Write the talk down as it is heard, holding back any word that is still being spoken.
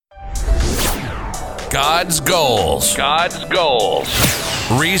God's goals. God's goals.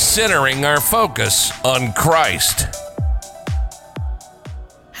 Recentering our focus on Christ.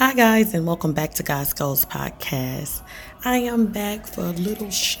 Hi guys, and welcome back to God's Goals podcast. I am back for a little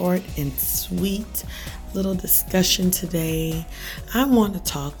short and sweet little discussion today. I want to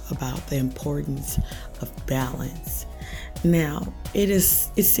talk about the importance of balance. Now, it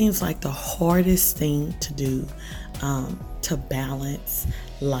seems like the hardest thing to do to balance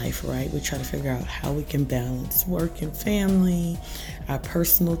life, right? We try to figure out how we can balance work and family, our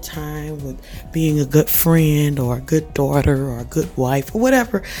personal time with being a good friend or a good daughter or a good wife or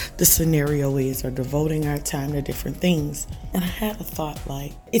whatever the scenario is, or devoting our time to different things. And I had a thought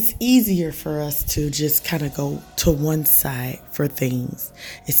like, it's easier for us to just kind of go to one side for things.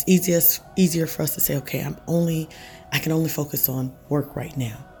 It's easier for us to say, okay, I can only focus on work right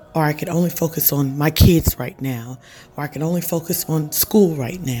now. Or I can only focus on my kids right now. Or I can only focus on school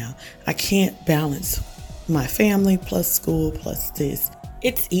right now. I can't balance my family plus school plus this.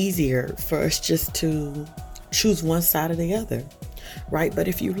 It's easier for us just to choose one side or the other, right? But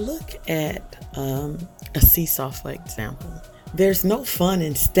if you look at a seesaw, for example, there's no fun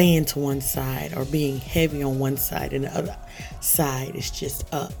in staying to one side or being heavy on one side and the other side is just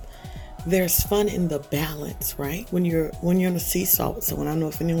up. There's fun in the balance, right? When you're on a seesaw. So I don't know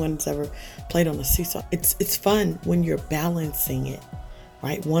if anyone's ever played on a seesaw. It's fun when you're balancing it,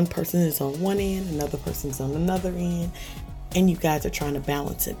 right? One person is on one end, another person's on another end, and you guys are trying to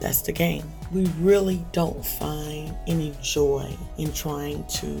balance it. That's the game. We really don't find any joy in trying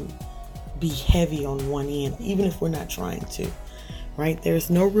to be heavy on one end, even if we're not trying to, right? There's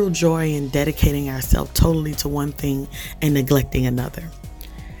no real joy in dedicating ourselves totally to one thing and neglecting another.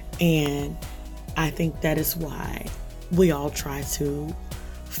 And I think that is why we all try to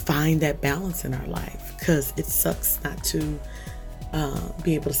find that balance in our life, because it sucks not to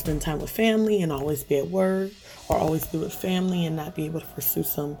be able to spend time with family and always be at work, or always be with family and not be able to pursue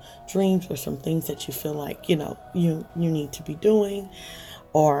some dreams or some things that you feel like, you need to be doing,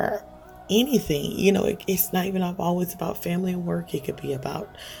 or anything. It's not even always about family and work. It could be about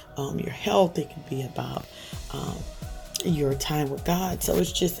your health. It could be about your time with God. So it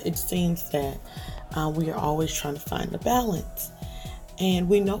seems that we are always trying to find the balance, and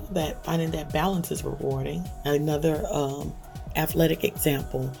we know that finding that balance is rewarding. Another athletic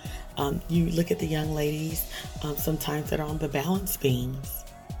example, you look at the young ladies sometimes that are on the balance beams.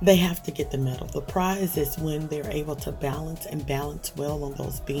 They have to get the medal. The prize is when they're able to balance well on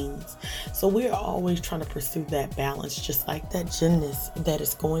those beams. So we're always trying to pursue that balance, just like that gymnast that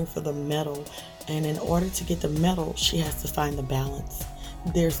is going for the medal. And in order to get the medal, she has to find the balance.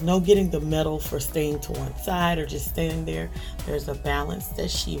 There's no getting the medal for staying to one side or just staying there. There's a balance that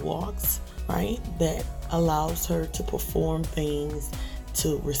she walks, right, that allows her to perform things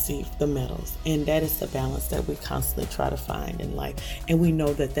to receive the medals. And that is the balance that we constantly try to find in life. And we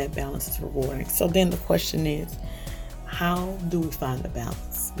know that balance is rewarding. So then the question is, how do we find the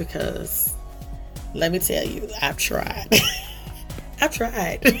balance? Because let me tell you, I've tried. I've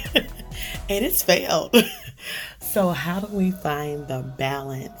tried. And it's failed. So how do we find the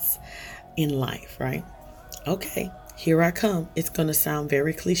balance in life, right? Okay, here I come. It's going to sound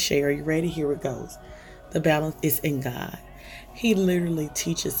very cliche. Are you ready? Here it goes. The balance is in God. He literally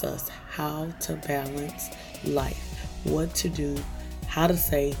teaches us how to balance life, what to do, how to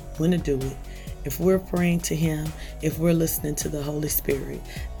say, when to do it. If we're praying to Him, if we're listening to the Holy Spirit,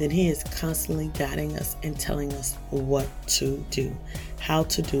 then He is constantly guiding us and telling us what to do, how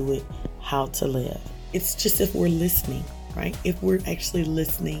to do it, how to live. It's just if we're listening, right? If we're actually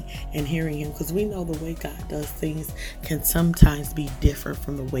listening and hearing Him, because we know the way God does things can sometimes be different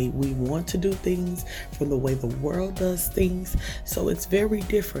from the way we want to do things, from the way the world does things. So it's very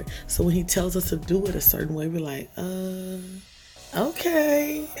different. So when He tells us to do it a certain way, we're like,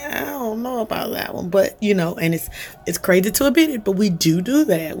 okay, I don't know about that one, but and it's crazy to admit it, but we do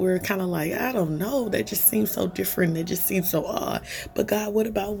that. We're kind of like, I don't know, that just seems so different. It just seems so odd. But God, what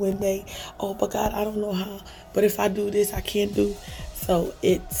about when but God, I don't know how, but if I do this, I can't do. So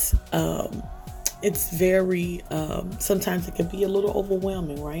it's very, sometimes it can be a little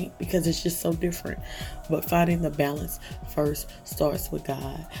overwhelming, right? Because it's just so different. But finding the balance first starts with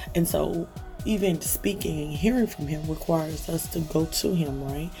God. And so even speaking and hearing from Him requires us to go to Him,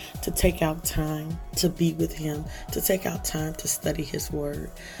 right? To take out time to be with Him, to take out time to study His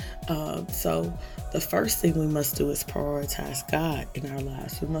Word. So the first thing we must do is prioritize God in our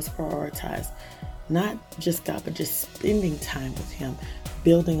lives. We must prioritize not just God, but just spending time with Him,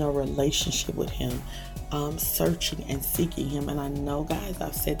 building a relationship with Him, searching and seeking Him. And I know, guys,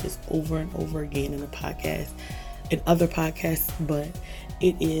 I've said this over and over again in the podcast, in other podcasts, but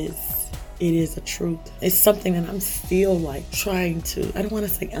it is it is a truth. It's something that I'm still like trying to, I don't want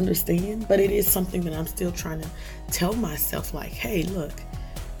to say understand, but it is something that I'm still trying to tell myself like, hey, look,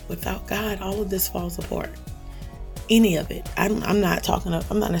 without God, all of this falls apart. Any of it. I'm not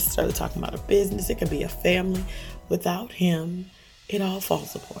necessarily talking about a business. It could be a family. Without him, it all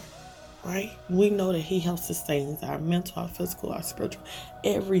falls apart, right? We know that he helps sustain our mental, our physical, our spiritual,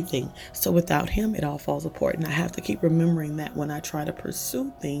 everything. So without him, it all falls apart. And I have to keep remembering that when I try to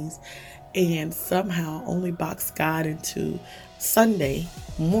pursue things and somehow only box God into Sunday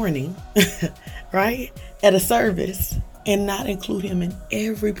morning, right? At a service and not include him in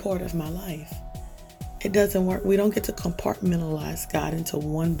every part of my life. It doesn't work. We don't get to compartmentalize God into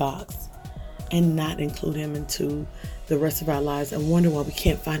one box and not include him into the rest of our lives and wonder why we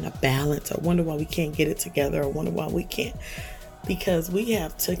can't find a balance, or wonder why we can't get it together, or wonder why we can't. Because we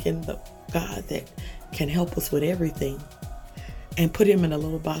have taken the God that can help us with everything and put him in a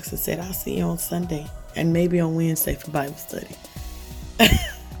little box and said, I'll see you on Sunday and maybe on Wednesday for Bible study.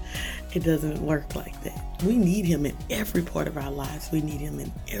 It doesn't work like that. We need him in every part of our lives. We need him in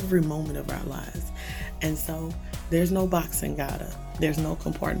every moment of our lives. And so there's no boxing God up. There's no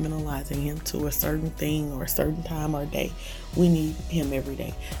compartmentalizing him to a certain thing or a certain time or day. We need him every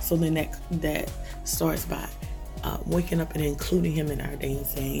day. So then that starts by waking up and including him in our day and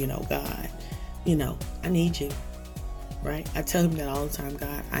saying, God, I need you. Right? I tell him that all the time.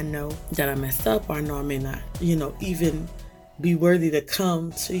 God, I know that I messed up, or I know I may not, even be worthy to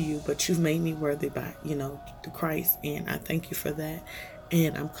come to you, but you've made me worthy by, through Christ. And I thank you for that.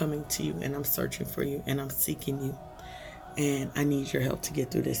 And I'm coming to you, and I'm searching for you, and I'm seeking you. And I need your help to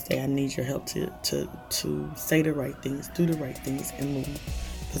get through this day. I need your help to say the right things, do the right things, and move.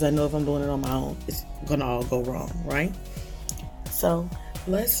 Because I know if I'm doing it on my own, it's going to all go wrong, right? So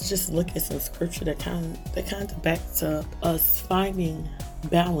let's just look at some scripture that kind of backs up us finding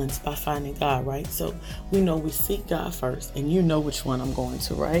balance by finding God, right? So we know we seek God first, and you know which one I'm going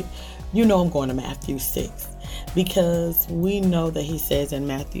to, right? I'm going to Matthew 6, because we know that he says in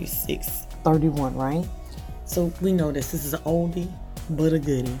Matthew 6:31, right? So we know this is an oldie but a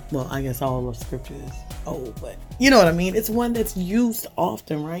goodie. Well, I guess all of scripture is old, but you know what I mean? It's one that's used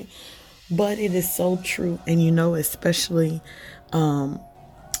often, right? But it is so true. And especially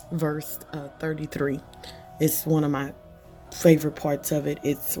verse 33. It's one of my favorite parts of it.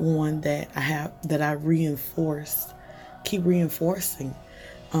 It's one that I keep reinforcing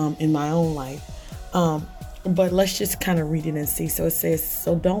in my own life. But let's just kind of read it and see. So it says,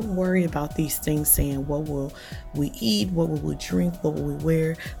 so don't worry about these things, saying, what will we eat? What will we drink? What will we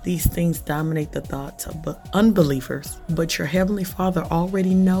wear? These things dominate the thoughts of unbelievers, but your heavenly Father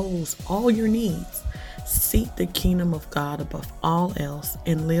already knows all your needs. Seek the kingdom of God above all else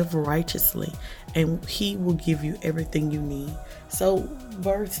and live righteously, and he will give you everything you need. So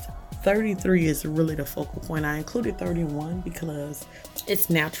verse 33 is really the focal point. I included 31 because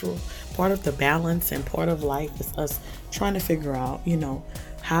it's natural. Part of the balance and part of life is us trying to figure out,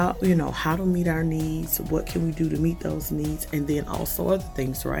 how to meet our needs. What can we do to meet those needs? And then also other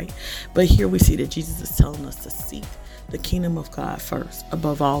things, right? But here we see that Jesus is telling us to seek the kingdom of God first,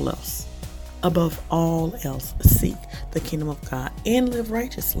 above all else. Above all else, seek the kingdom of God and live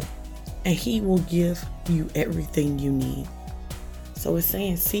righteously, and he will give you everything you need. So it's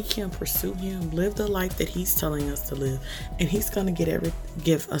saying seek him, pursue him, live the life that he's telling us to live, and he's going to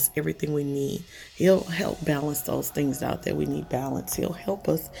give us everything we need. He'll help balance those things out that we need balance. He'll help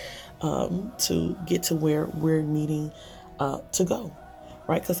us to get to where we're needing to go,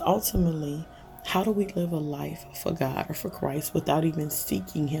 right? Because ultimately, how do we live a life for God or for Christ without even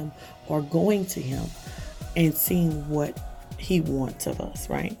seeking him or going to him and seeing what he wants of us,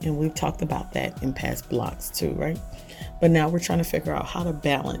 right? And we've talked about that in past blocks too, right? But now we're trying to figure out how to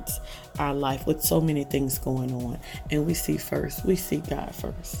balance our life with so many things going on. And we see God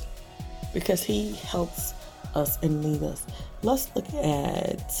first, because he helps us and lead us. Let's look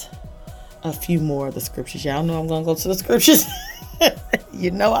at a few more of the scriptures. Y'all know I'm going to go to the scriptures.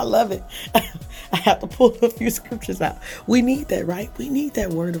 I love it. I have to pull a few scriptures out. We need that, right? We need that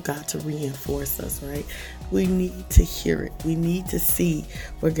word of God to reinforce us, right? We need to hear it. We need to see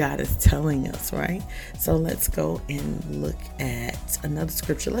what God is telling us, right? So let's go and look at another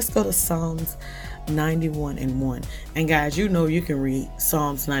scripture. Let's go to Psalms 91:1. And guys, you can read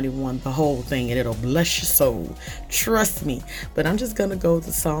Psalms 91, the whole thing, and it'll bless your soul. Trust me. But I'm just going to go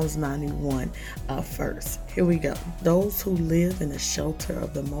to Psalms 91 first. Here we go. Those who live in the shelter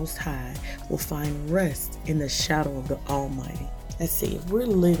of the Most High will find rest in the shadow of the Almighty. Let's see, if we're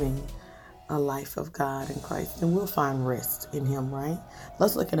living a life of God in Christ, then we'll find rest in Him, right?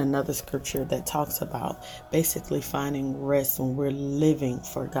 Let's look at another scripture that talks about basically finding rest when we're living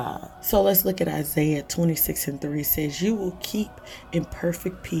for God. So let's look at Isaiah 26:3. It says, "You will keep in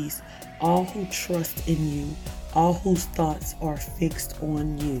perfect peace all who trust in you, all whose thoughts are fixed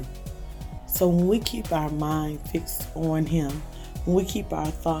on you." So when we keep our mind fixed on Him, when we keep our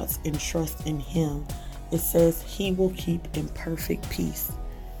thoughts and trust in Him, it says He will keep in perfect peace.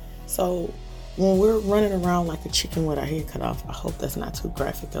 So when we're running around like a chicken with our head cut off, I hope that's not too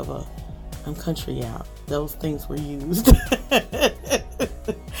graphic of a country out. Those things were used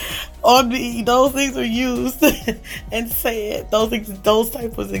on me. Those things were used and said those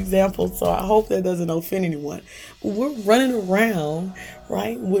type of examples. So I hope that doesn't offend anyone. We're running around,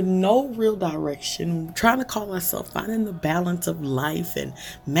 right, with no real direction, trying to call ourselves finding the balance of life and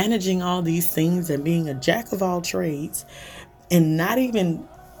managing all these things and being a jack of all trades, and not even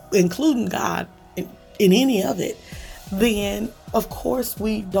including God in any of it. Then of course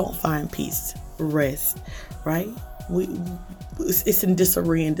we don't find peace, rest, right? It's in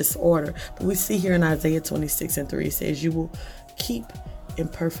disarray and disorder. But we see here in Isaiah 26:3, it says, "You will keep in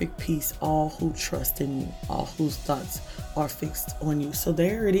perfect peace all who trust in you, all whose thoughts are fixed on you." So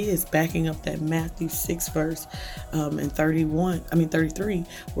there it is, backing up that Matthew 6 verse and 33,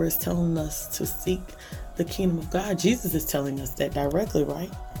 where it's telling us to seek the kingdom of God. Jesus is telling us that directly,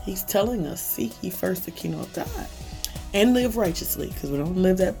 right? He's telling us, seek ye first the kingdom of God and live righteously, because we don't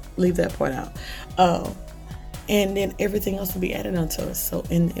leave that part out. And then everything else will be added unto us. So,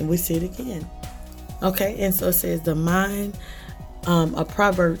 and we see it again. Okay, and so it says the mind,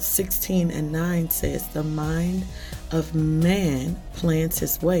 Proverbs 16:9 says, "The mind of man plans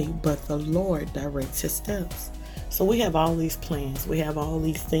his way, but the Lord directs his steps." So we have all these plans. We have all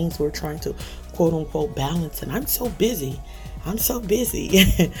these things we're trying to quote unquote balance. And I'm so busy,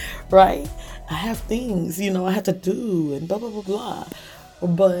 right? I have things, I have to do and blah, blah, blah, blah.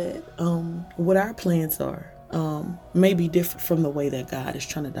 But what our plans are may be different from the way that God is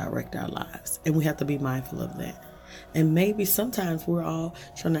trying to direct our lives. And we have to be mindful of that. And maybe sometimes we're all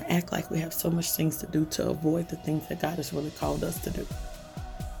trying to act like we have so much things to do to avoid the things that God has really called us to do.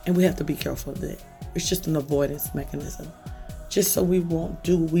 And we have to be careful of that. It's just an avoidance mechanism. Just so we won't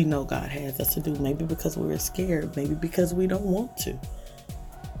do what we know God has us to do. Maybe because we're scared. Maybe because we don't want to.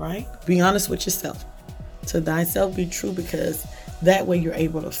 Right? Be honest with yourself. To thyself be true, because that way you're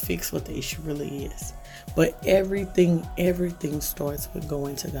able to fix what the issue really is. But everything starts with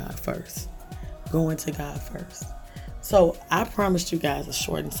going to God first. Going to God first. So I promised you guys a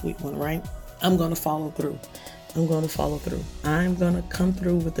short and sweet one, right? I'm going to follow through. I'm going to come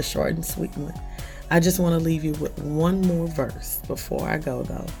through with the short and sweet one. I just want to leave you with one more verse before I go,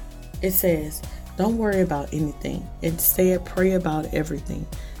 though. It says, "Don't worry about anything. Instead, pray about everything.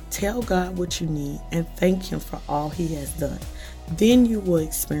 Tell God what you need and thank Him for all He has done. Then you will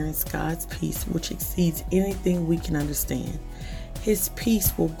experience God's peace, which exceeds anything we can understand. His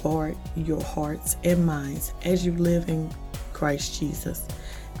peace will guard your hearts and minds as you live in Christ Jesus."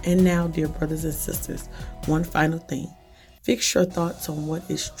 And now, dear brothers and sisters, one final thing. Fix your thoughts on what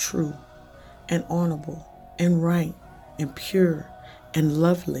is true and honorable and right and pure and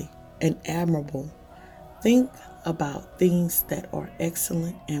lovely and admirable. Think about things that are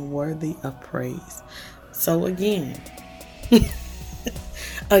excellent and worthy of praise. So again,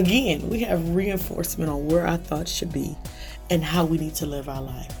 we have reinforcement on where our thoughts should be and how we need to live our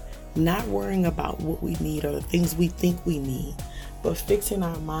life. Not worrying about what we need or the things we think we need, but fixing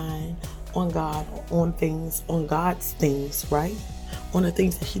our mind on God, on God's things, right? On the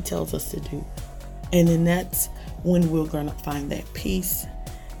things that He tells us to do. And then that's when we're going to find that peace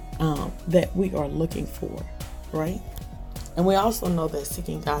that we are looking for, right? And we also know that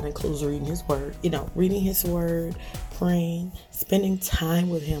seeking God includes reading His Word, reading His Word, praying, spending time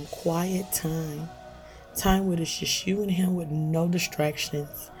with Him, quiet time with it's just you and Him with no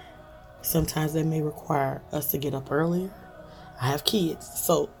distractions. Sometimes that may require us to get up earlier. I have kids,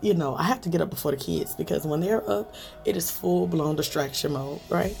 so, I have to get up before the kids, because when they're up, it is full-blown distraction mode,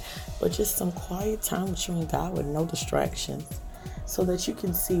 right? But just some quiet time with you and God with no distractions, so that you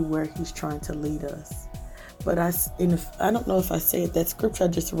can see where He's trying to lead us. But I don't know if I said that scripture I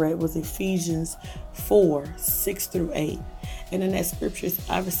just read was Ephesians 4:6-8. And in that scripture, it's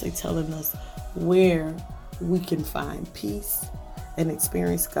obviously telling us where we can find peace and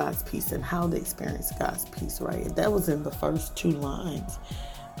experience God's peace and how to experience God's peace, right? And that was in the first 2 lines.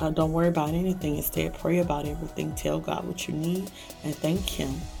 Don't worry about anything. Instead, pray about everything. Tell God what you need and thank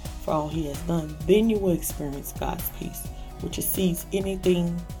Him for all He has done. Then you will experience God's peace, which exceeds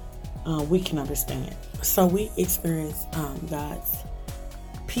anything we can understand. So we experience God's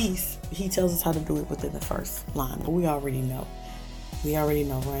peace, he tells us how to do it within the first line. But we already know. We already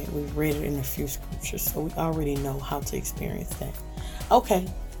know, right? We've read it in a few scriptures, so we already know how to experience that. Okay,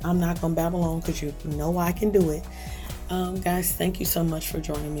 I'm not going to babble on because you know I can do it. Guys, thank you so much for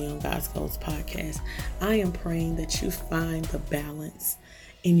joining me on God's Goals Podcast. I am praying that you find the balance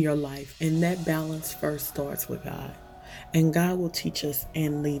in your life, and that balance first starts with God. And God will teach us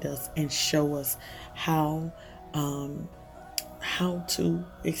and lead us and show us how to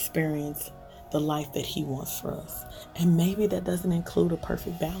experience the life that he wants for us. And maybe that doesn't include a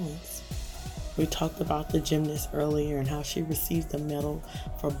perfect balance. We talked about the gymnast earlier and how she received the medal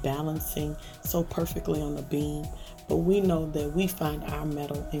for balancing so perfectly on the beam. But we know that we find our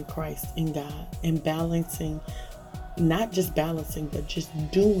medal in Christ, in God, and balancing, not just balancing, but just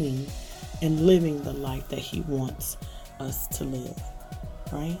doing and living the life that he wants us to live,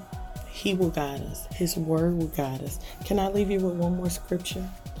 right? He will guide us. His word will guide us. Can I leave you with one more scripture?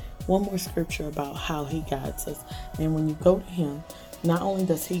 One more scripture about how he guides us. And when you go to him, not only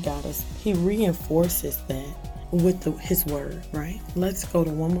does he guide us, he reinforces that with his word, right? Let's go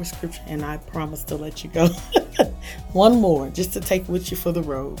to one more scripture, and I promise to let you go. One more, just to take with you for the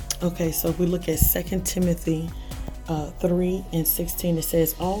road. Okay, so if we look at 2 Timothy 3:16, it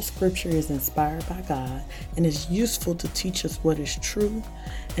says, all scripture is inspired by God and is useful to teach us what is true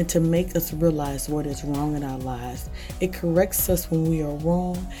and to make us realize what is wrong in our lives. It corrects us when we are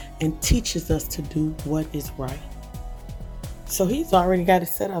wrong and teaches us to do what is right. So he's already got it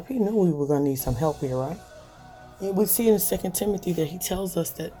set up. He knew we were going to need some help here, right? And we see in 2 Timothy that he tells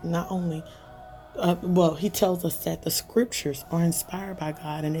us that not only, he tells us that the scriptures are inspired by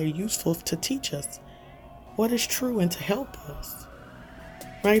God and they're useful to teach us what is true and to help us,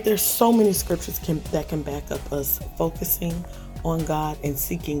 right? There's so many scriptures that can back up us focusing on God and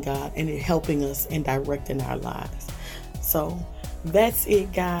seeking God and it helping us and directing our lives. So that's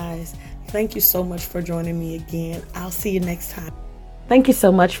it, guys. Thank you so much for joining me again. I'll see you next time. Thank you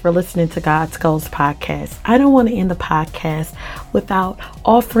so much for listening to God's Goals Podcast. I don't want to end the podcast without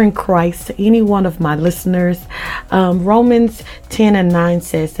offering Christ to any one of my listeners. Romans 10:9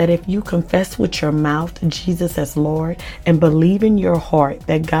 says that if you confess with your mouth Jesus as Lord and believe in your heart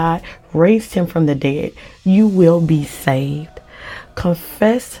that God raised him from the dead, you will be saved.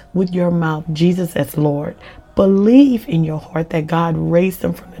 Confess with your mouth Jesus as Lord. Believe in your heart that God raised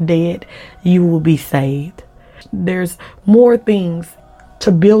him from the dead, you will be saved. There's more things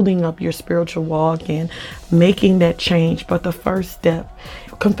to building up your spiritual walk and making that change. But the first step,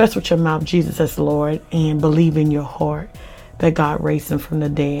 confess with your mouth Jesus as Lord and believe in your heart that God raised him from the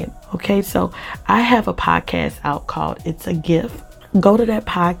dead. Okay, so I have a podcast out called It's a Gift. Go to that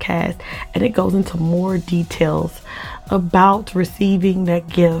podcast and it goes into more details about receiving that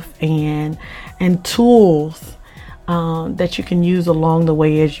gift and tools that you can use along the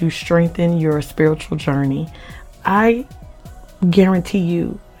way as you strengthen your spiritual journey. I guarantee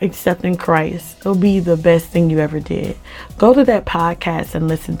you accepting Christ will be the best thing you ever did. Go to that podcast and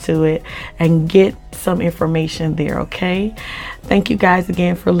listen to it and get some information there, okay? Thank you guys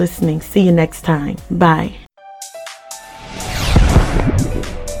again for listening. See you next time. Bye.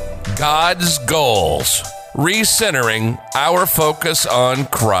 God's Goals. Recentering our focus on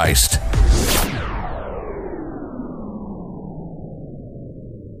Christ.